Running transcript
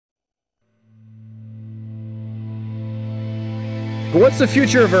But what's the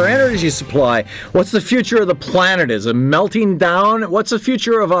future of our energy supply? What's the future of the planet? Is it melting down? What's the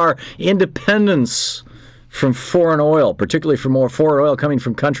future of our independence from foreign oil, particularly from more foreign oil coming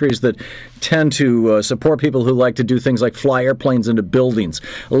from countries that tend to support people who like to do things like fly airplanes into buildings?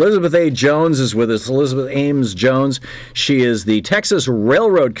 Elizabeth A. Jones is with us. Elizabeth Ames Jones. She is the Texas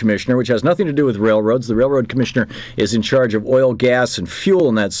Railroad Commissioner, which has nothing to do with railroads. The Railroad Commissioner is in charge of oil, gas, and fuel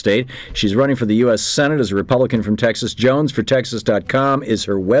in that state. She's running for the U.S. Senate as a Republican from Texas. JonesForTexas.com is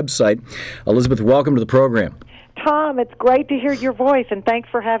her website. Elizabeth, welcome to the program. Thom, it's great to hear your voice, and thanks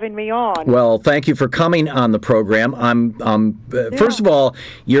for having me on. Well, thank you for coming on the program. First of all,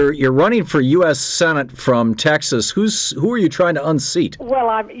 you're running for U.S. Senate from Texas. Who are you trying to unseat? Well,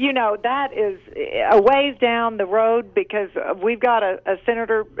 that is a ways down the road because we've got a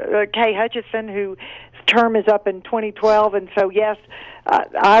Senator Kay Hutchison whose term is up in 2012, and so yes,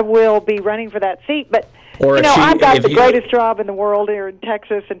 I will be running for that seat, but. I've got the greatest job in the world here in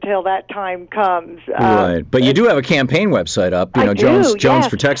Texas until that time comes. Right, but you do have a campaign website up.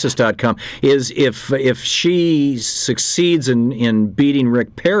 JonesForTexas.com. Is if she succeeds in beating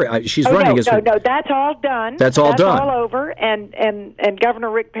Rick Perry, she's running against. No, that's all done. That's all done. All over, and Governor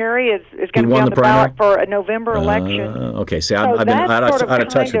Rick Perry is going to be on the ballot for a November election. Okay, see, I've been out of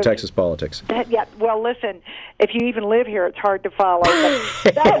touch with Texas politics. Well, listen, if you even live here, it's hard to follow.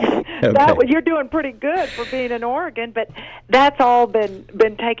 You're doing pretty good for being in Oregon, but that's all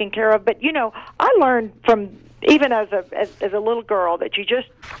been taken care of. But I learned from even as a little girl that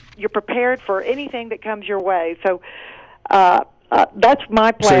you're prepared for anything that comes your way. So that's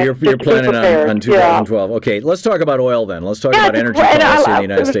my plan. So you're planning on 2012. Yeah. Okay, let's talk about oil then. Let's talk about energy policy in the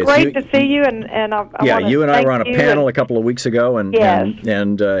United States. It was great to see you, and you and I were on a panel a couple of weeks ago and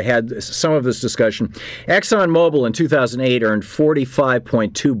had some of this discussion. ExxonMobil in 2008 earned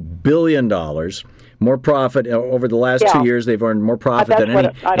 $45.2 billion. More profit over the last 2 years. They've earned more profit than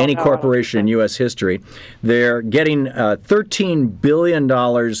any corporation in U.S. history. They're getting $13 billion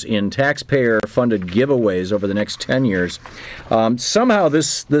in taxpayer-funded giveaways over the next 10 years. Somehow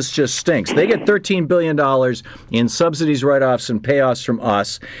this just stinks. They get $13 billion in subsidies, write-offs, and payoffs from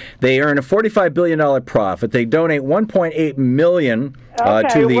us. They earn a $45 billion profit. They donate $1.8 million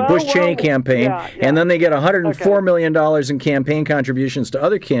to the Bush-Cheney campaign, and then they get $104 million in campaign contributions to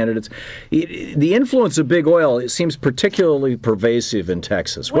other candidates. The influence of big oil, it seems particularly pervasive in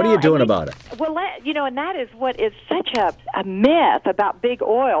Texas. What are you doing about it? Well, and that is what is such a myth about big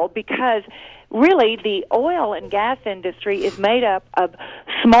oil, because really the oil and gas industry is made up of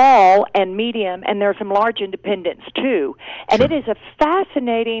small and medium, and there are some large independents too. And it is a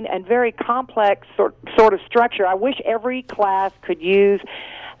fascinating and very complex sort of structure. I wish every class could use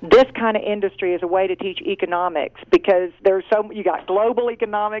this kind of industry as a way to teach economics, because you got global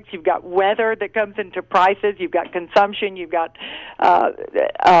economics, you've got weather that comes into prices, you've got consumption, you've got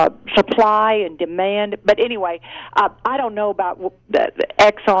supply and demand. But anyway, I don't know about the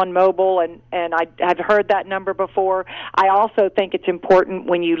ExxonMobil, and I've heard that number before. I also think it's important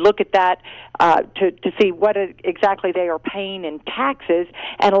when you look at that to see what exactly they are paying in taxes,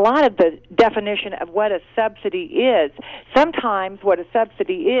 and a lot of the definition of what a subsidy is. Sometimes what a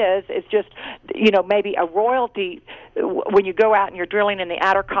subsidy is just, maybe a royalty. When you go out and you're drilling in the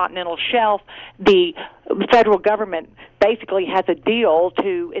outer continental shelf, the federal government basically has a deal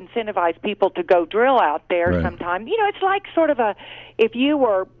to incentivize people to go drill out there. Right. Sometime. It's like sort of if you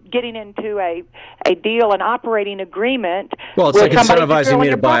were getting into a deal, an operating agreement. Well, it's like incentivizing me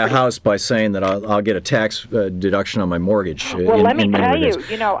to buy a house by saying that I'll get a tax deduction on my mortgage. Well, let me tell you,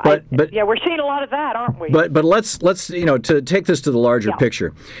 we're seeing a lot of that, aren't we? But let's to take this to the larger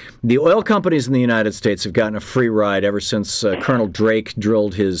picture. The oil companies in the United States have gotten a free ride ever since Colonel Drake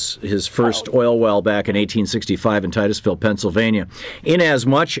drilled his first oil well back in 1865 in Titusville, Pennsylvania, in as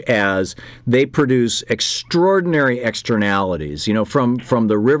much as they produce extraordinary externalities, from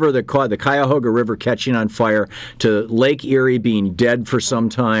the river that caught the Cuyahoga River catching on fire, to Lake Erie being dead for some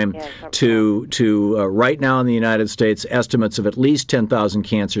time, to right now in the United States, estimates of at least 10,000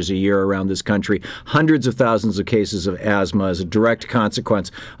 cancers a year around this country, hundreds of thousands of cases of asthma as a direct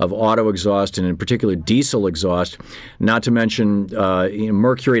consequence of auto exhaust, and in particular diesel exhaust, not to mention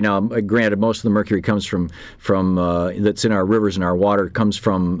mercury. Now, granted, most of the mercury comes from that's in our rivers and our water comes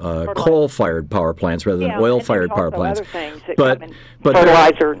from coal-fired power plants rather than oil-fired power plants.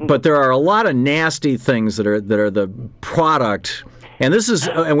 But there are a lot of nasty things that are the product And this is,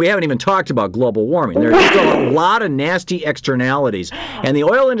 and we haven't even talked about global warming. There's just a lot of nasty externalities, and the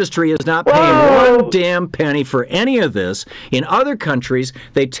oil industry is not paying one damn penny for any of this. In other countries,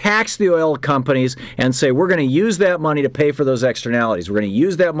 they tax the oil companies and say, we're going to use that money to pay for those externalities. We're going to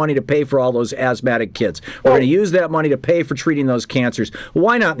use that money to pay for all those asthmatic kids. We're going to use that money to pay for treating those cancers.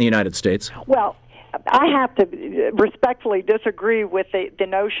 Why not in the United States? Well, I have to respectfully disagree with the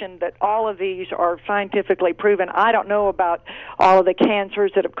notion that all of these are scientifically proven. I don't know about all of the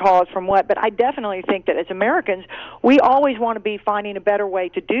cancers that have caused from what, but I definitely think that as Americans, we always want to be finding a better way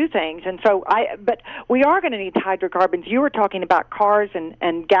to do things. And so but we are going to need hydrocarbons. You were talking about cars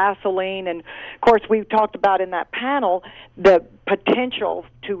and gasoline, and of course we've talked about in that panel the potential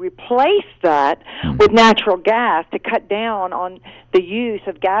to replace that with natural gas to cut down on the use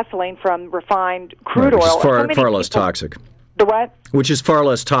of gasoline from refined crude oil. Which is far less toxic. The what? Which is far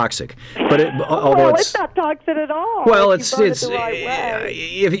less toxic, but it's not toxic at all. Well, it's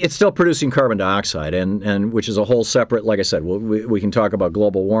still producing carbon dioxide, and which is a whole separate. Like I said, we can talk about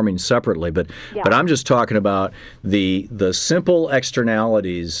global warming separately, but I'm just talking about the simple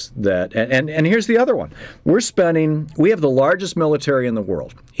externalities that. And here's the other one: we have the largest military in the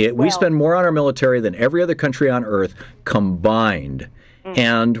world. We spend more on our military than every other country on earth combined.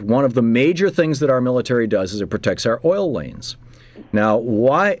 And one of the major things that our military does is it protects our oil lanes. Now,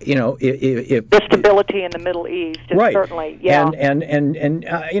 why, if the stability in the Middle East is certainly,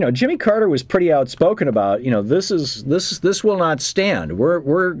 and Jimmy Carter was pretty outspoken about, this will not stand.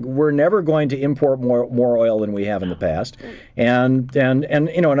 We're never going to import more oil than we have in the past, and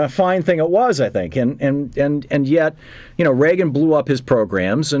a fine thing it was, I think, and yet, Reagan blew up his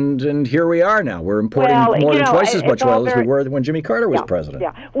programs, and here we are now. We're importing more than twice as much oil as we were when Jimmy Carter was president.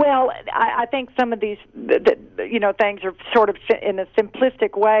 Yeah. Well, I think some of these, things are sort of in a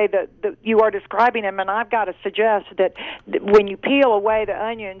simplistic way that you are describing them, and I've got to suggest that when you peel away the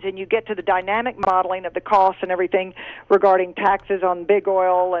onions and you get to the dynamic modeling of the costs and everything regarding taxes on big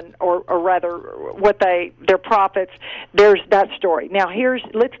oil or rather their profits, there's that story. Now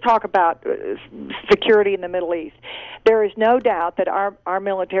let's talk about security in the Middle East. There is no doubt that our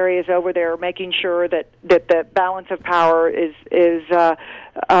military is over there making sure that the balance of power is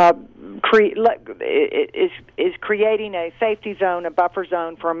creating a safety zone, a buffer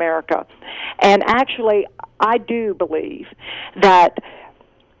zone for America. And actually, I do believe that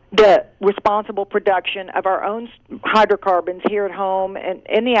the responsible production of our own hydrocarbons here at home and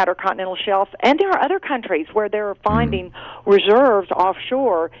in the Outer Continental Shelf, and there are other countries where they're finding reserves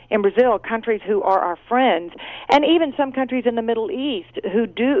offshore in Brazil, countries who are our friends, and even some countries in the Middle East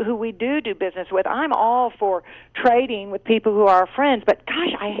who we do business with. I'm all for trading with people who are our friends, but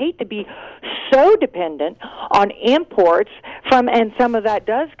gosh, I hate to be so dependent on imports from, and some of that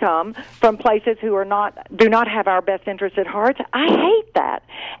does come from places who do not have our best interests at heart. I hate that.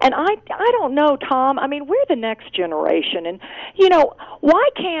 And I don't know, Tom. I mean, we're the next generation. And, why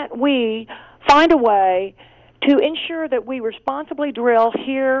can't we find a way to ensure that we responsibly drill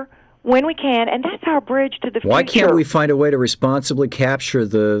here when we can? And that's our bridge to the future. Why can't we find a way to responsibly capture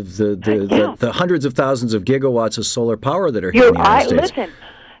the hundreds of thousands of gigawatts of solar power that are here in the United States? Listen,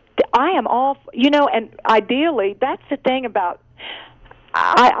 I am all, and ideally, that's the thing about,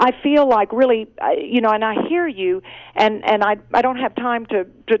 I feel like really, and I hear you, and I don't have time to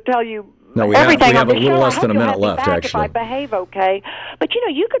tell you everything. We have a little less than a minute left, actually. If I behave okay. But,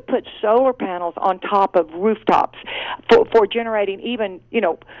 you could put solar panels on top of rooftops for generating even,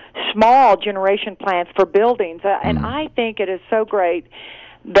 small generation plants for buildings. And I think it is so great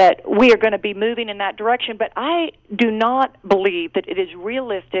that we are going to be moving in that direction, but I do not believe that it is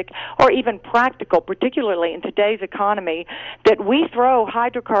realistic or even practical, particularly in today's economy, that we throw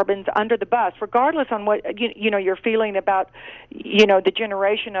hydrocarbons under the bus, regardless on what you're feeling about the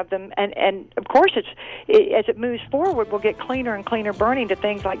generation of them. And of course, as it moves forward, we'll get cleaner and cleaner burning to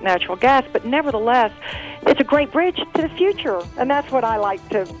things like natural gas. But nevertheless, it's a great bridge to the future, and that's what I like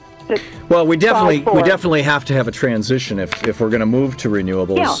to. Well, we definitely have to have a transition if we're going to move to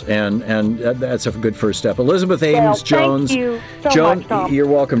renewables, and that's a good first step. Elizabeth Ames Jones. Thank you so much, Thom. You're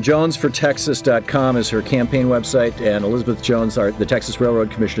welcome. JonesForTexas.com is her campaign website, and Elizabeth Jones, the Texas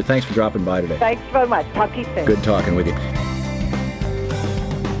Railroad Commissioner. Thanks for dropping by today. Thanks so much. Talk to you soon. Good talking with you.